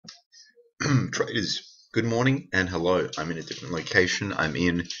Traders, good morning and hello. I'm in a different location. I'm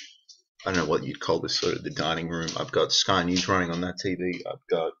in, I don't know what you'd call this, sort of the dining room. I've got Sky News running on that TV. I've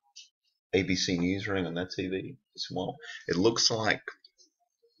got ABC News running on that TV as well. It looks like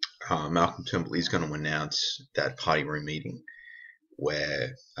Malcolm Turnbull is going to announce that party room meeting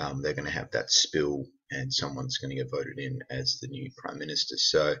where they're going to have that spill and someone's going to get voted in as the new Prime Minister.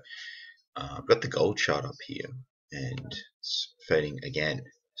 So I've got the gold chart up here and it's fading again.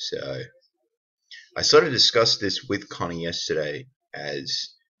 So I sort of discussed this with Connie yesterday as,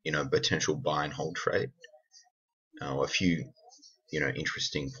 potential buy and hold trade. A few,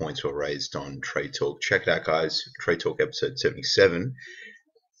 interesting points were raised on Trade Talk. Check it out, guys. Trade Talk episode 77.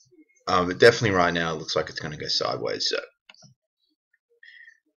 But definitely right now it looks like it's going to go sideways. So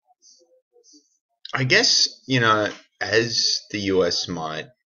I guess, as the US might,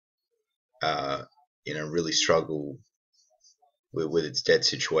 really struggle with its debt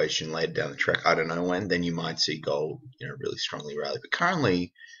situation later down the track, I don't know when, then you might see gold, really strongly rally. But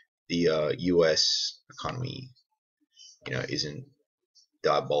currently, the US economy, isn't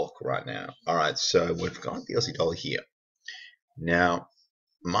diabolical right now. All right, so we've got the Aussie dollar here. Now,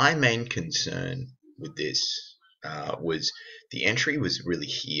 my main concern with this was the entry was really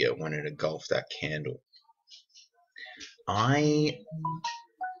here when it engulfed that candle. I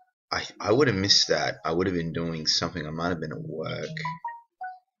would have missed that. I would have been doing something. I might have been at work.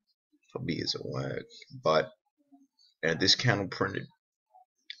 Probably is at work. But this candle printed.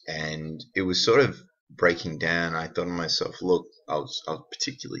 And it was sort of breaking down. I thought to myself, look, I was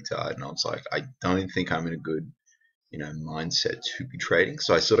particularly tired. And I was like, I don't think I'm in a good, mindset to be trading.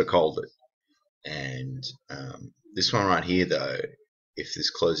 So I sort of called it. And this one right here, though, if this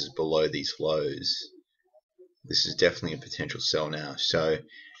closes below these lows, this is definitely a potential sell now. So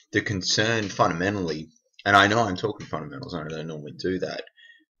the concern fundamentally, and I know I'm talking fundamentals, I don't normally do that,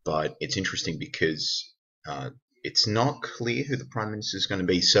 but it's interesting because it's not clear who the Prime Minister is going to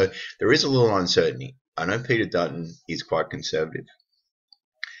be. So there is a little uncertainty. I know Peter Dutton is quite conservative,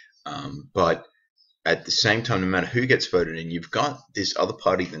 but at the same time, no matter who gets voted in, you've got this other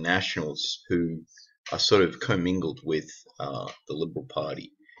party, the Nationals, who are sort of commingled with the Liberal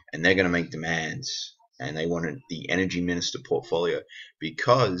Party, and they're going to make demands. And they wanted the energy minister portfolio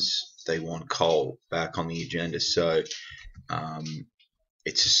because they want coal back on the agenda. So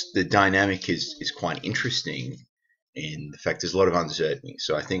it's just, the dynamic is quite interesting in the fact there's a lot of uncertainty.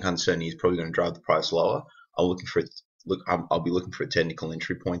 So I think uncertainty is probably going to drive the price lower. I'll be looking for a technical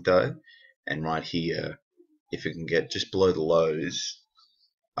entry point though, and right here, if it can get just below the lows,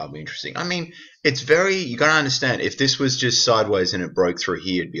 I'll be interesting. I mean, it's you gotta understand, if this was just sideways and it broke through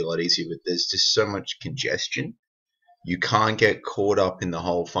here, it'd be a lot easier, but there's just so much congestion. You can't get caught up in the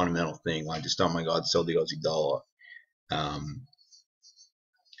whole fundamental thing, like just, oh my god, sell the Aussie dollar.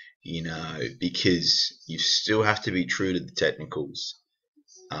 Because you still have to be true to the technicals.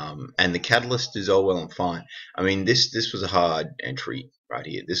 And the catalyst is all well and fine. I mean, this was a hard entry right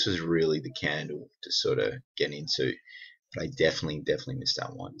here. This was really the candle to sort of get into. But I definitely missed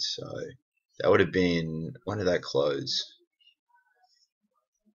that one. So that would have been, when did that close?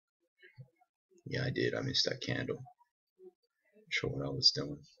 Yeah, I did. I missed that candle. Not sure what I was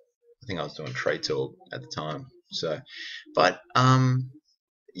doing. I think I was doing Trade Talk at the time. So, but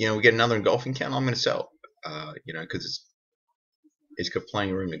we get another engulfing candle. I'm going to sell. Because it's got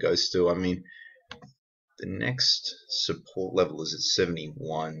plenty of room to go still. I mean, the next support level is at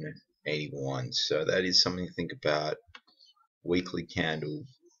 71.81. So that is something to think about. Weekly candle,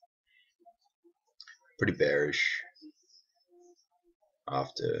 pretty bearish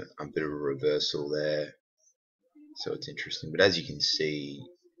after a bit of a reversal there, so it's interesting. But as you can see,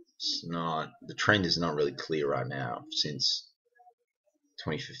 the trend is not really clear right now since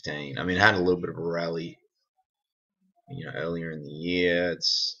 2015. I mean, it had a little bit of a rally, earlier in the year.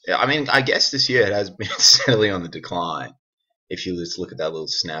 I guess this year it has been steadily on the decline. If you just look at that little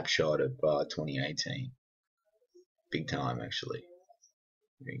snapshot of 2018. Big time, actually.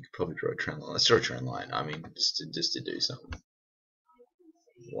 You could probably draw a trend line. Let's draw a trend line. I mean, just to do something.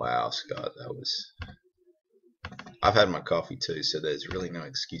 Wow, Scott, that was. I've had my coffee too, so there's really no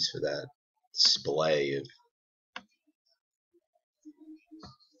excuse for that display of.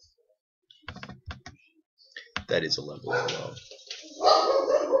 That is a level of low.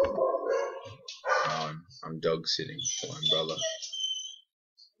 I'm dog sitting for my brother.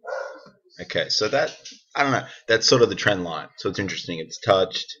 Okay, so that, I don't know, that's sort of the trend line. So it's interesting. It's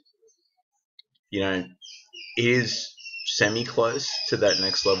touched. It is semi-close to that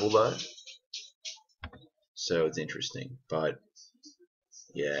next level though. So it's interesting. But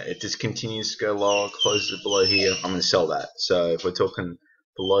yeah, it just continues to go lower, closes it below here. I'm going to sell that. So if we're talking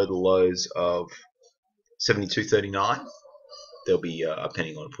below the lows of 72.39, there'll be a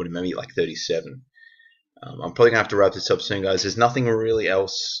penny on putting maybe like 37. I'm probably gonna have to wrap this up soon, guys. There's nothing really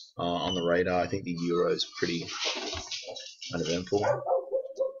else on the radar. I think the euro is pretty uneventful.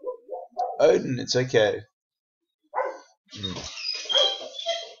 Odin, it's okay.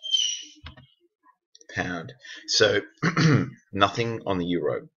 Pound. So nothing on the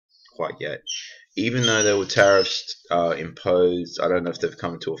euro quite yet. Even though there were tariffs imposed, I don't know if they've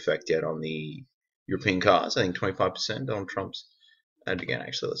come into effect yet on the European cars. I think 25% on Trump's. And again,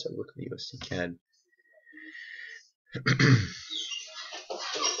 actually, let's have a look at the USD CAD.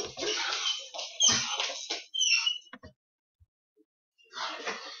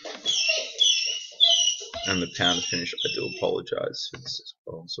 And the pound finish. I do apologize for this as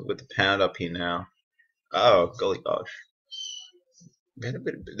well. So with the pound up here now. Oh, golly gosh. We had a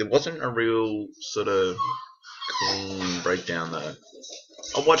bit. There wasn't a real sort of clean breakdown though.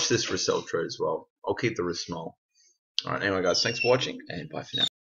 I'll watch this for a sell trade as well. I'll keep the risk small. Alright, anyway guys, thanks for watching and bye for now.